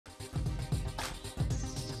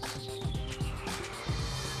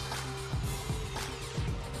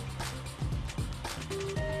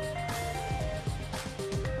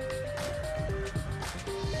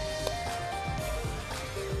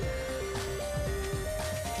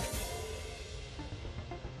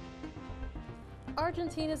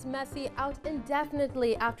Argentina's Messi out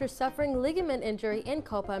indefinitely after suffering ligament injury in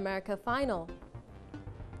Copa America final.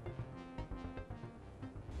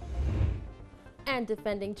 And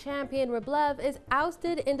defending champion Rublev is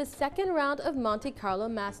ousted in the second round of Monte Carlo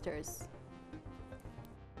Masters.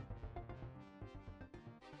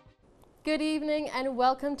 Good evening and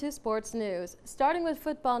welcome to Sports News. Starting with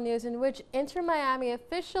football news, in which Inter Miami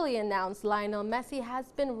officially announced Lionel Messi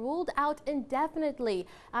has been ruled out indefinitely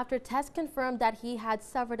after tests confirmed that he had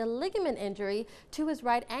suffered a ligament injury to his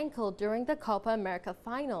right ankle during the Copa America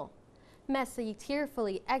final. Messi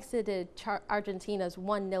tearfully exited Argentina's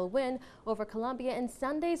 1-0 win over Colombia in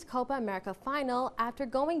Sunday's Copa America final after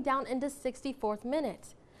going down in the 64th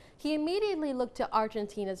minute. He immediately looked to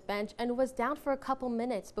Argentina's bench and was down for a couple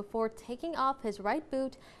minutes before taking off his right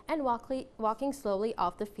boot and walking slowly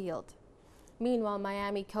off the field. Meanwhile,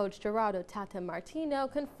 Miami coach Gerardo Tata Martino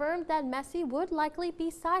confirmed that Messi would likely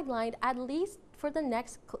be sidelined at least for the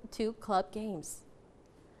next two club games.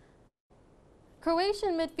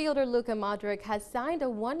 Croatian midfielder Luka Modric has signed a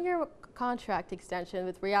one-year contract extension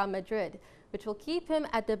with Real Madrid, which will keep him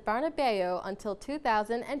at the Bernabeu until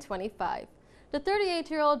 2025. The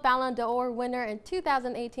 38-year-old Ballon d'Or winner in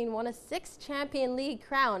 2018 won a 6th Champions League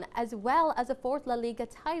crown as well as a 4th La Liga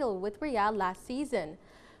title with Real last season.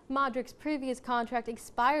 Modric's previous contract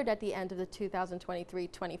expired at the end of the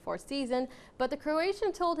 2023-24 season, but the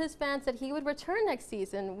Croatian told his fans that he would return next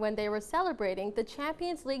season when they were celebrating the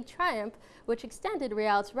Champions League triumph, which extended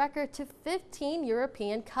Real's record to 15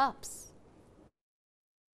 European Cups.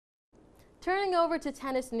 Turning over to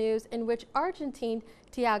tennis news, in which Argentine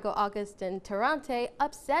Thiago Agustin Tirante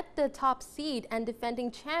upset the top seed and defending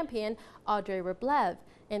champion Andrei Rublev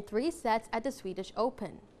in 3 sets at the Swedish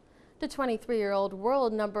Open. The 23-year-old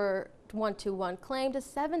world number 121 claimed a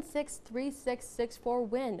 7-6, 3-6, 6-4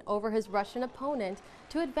 win over his Russian opponent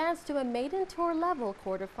to advance to a maiden tour level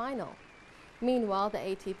quarterfinal. Meanwhile, the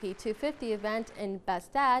ATP 250 event in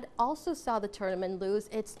Bastad also saw the tournament lose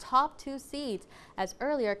its top 2 seeds, as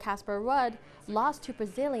earlier Casper Ruud lost to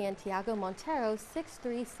Brazilian Thiago Monteiro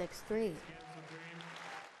 6-3, 6-3.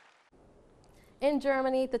 In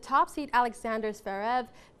Germany, the top seed Alexander Zverev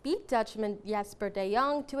beat Dutchman Jesper de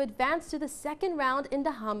Jong to advance to the second round in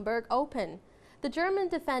the Hamburg Open. The German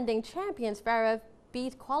defending champion Zverev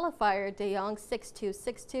beat qualifier de Jong 6-2,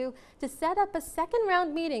 6-2 to set up a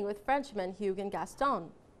second-round meeting with Frenchman Hugo Gaston.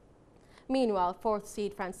 Meanwhile, 4th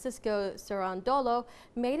seed Francisco Cerundolo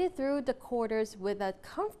made it through the quarters with a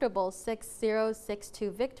comfortable 6-0,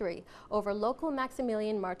 6-2 victory over local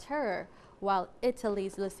Maximilian Marterer, while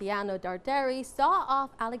Italy's Luciano Darderi saw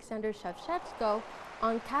off Alexander Shevchenko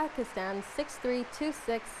on Kazakhstan 6-3,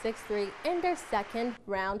 2-6, 6-3 in their second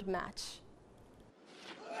round match.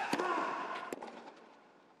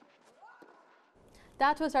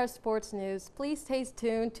 That was our sports news. Please stay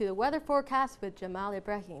tuned to the weather forecast with Jamal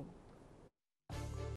Ibrahim.